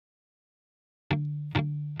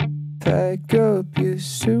Pack up your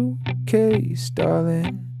suitcase,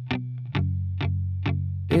 darling.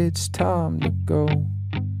 It's time to go.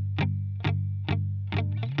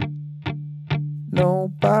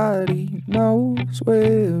 Nobody knows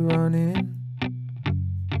we're running.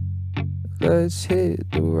 Let's hit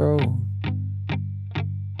the road.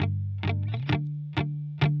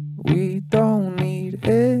 We don't need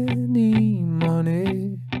any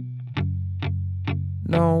money,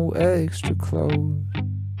 no extra clothes.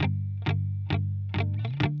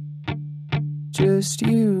 Just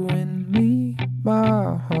you and me,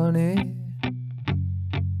 my honey.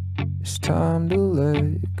 It's time to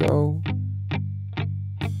let go.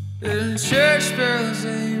 The church bells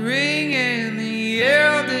they ring and the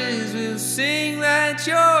elders will sing that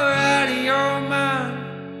you're out of your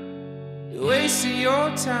mind, you're wasting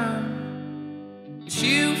your time. But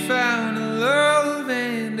you found a love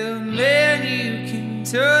and a man you can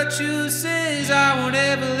touch who says I won't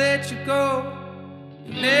ever let you go.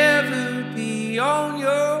 You'll never be on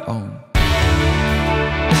your own.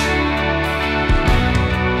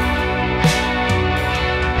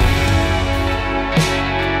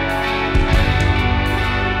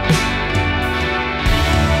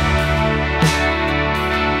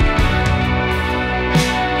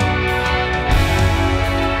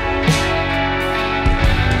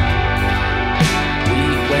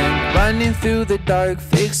 Running through the dark,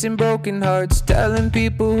 fixing broken hearts, telling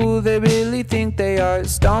people who they really think they are,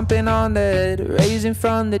 stomping on the head, raising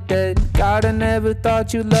from the dead. God, I never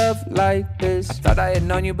thought you loved like this. Thought I had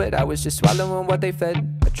known you, but I was just swallowing what they fed.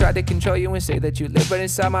 I tried to control you and say that you live right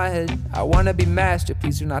inside my head. I wanna be master,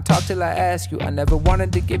 please do not talk till I ask you. I never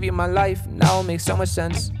wanted to give you my life, now it makes so much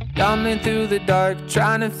sense. Stumbling through the dark,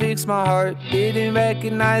 trying to fix my heart. Didn't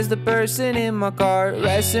recognize the person in my car,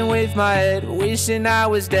 wrestling with my head, wishing I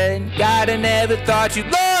was dead. God, I never thought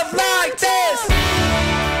you'd love like this.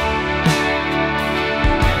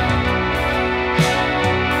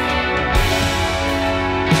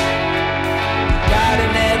 God, I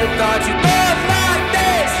never thought you'd love like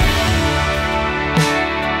this.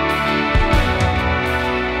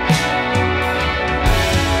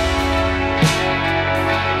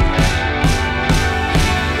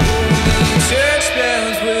 Church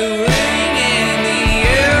bells will ring and the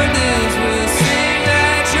elders will sing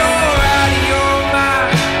that you're out of your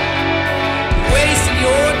mind, wasting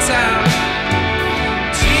your time.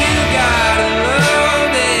 But you got a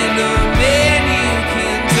love and a man you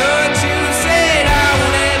can touch who said I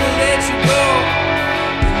won't ever let you go.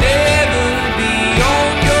 You'll never be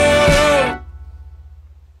on your own.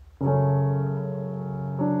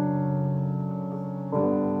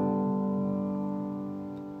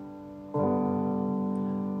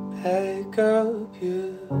 Pack up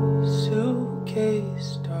your suitcase,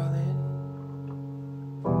 darling.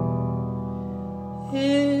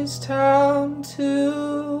 It's time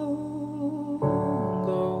to